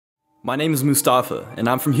My name is Mostefa, and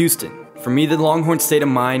I'm from Houston. For me, the Longhorn State of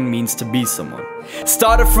Mind means to be someone.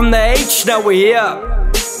 Started from the H, now we're here.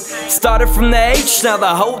 Started from the H, now the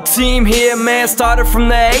whole team here, man. Started from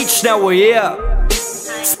the H, now we're here.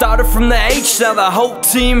 Started from the H, now the whole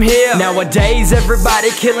team here. Nowadays, everybody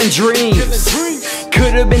killing dreams.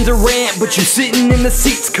 Could've been Durant, but you sitting in the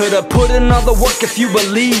seats. Could've put in all the work if you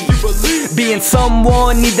believe. Being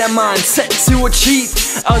someone, need that mindset to achieve.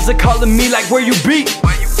 Others are calling me like, where you be?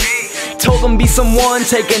 Told them be someone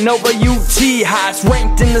taking over UT. Highest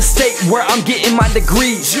ranked in the state where I'm getting my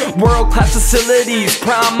degrees. World class facilities,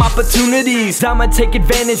 prime opportunities. I'ma take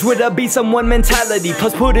advantage with a be someone mentality.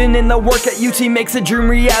 Plus putting in the work at UT makes a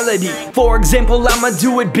dream reality. For example, I'ma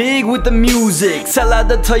do it big with the music. Sell out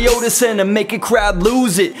the Toyota Center, make a crowd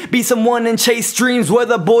lose it. Be someone and chase dreams,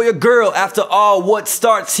 whether boy or girl. After all, what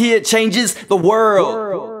starts here changes the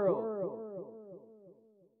world.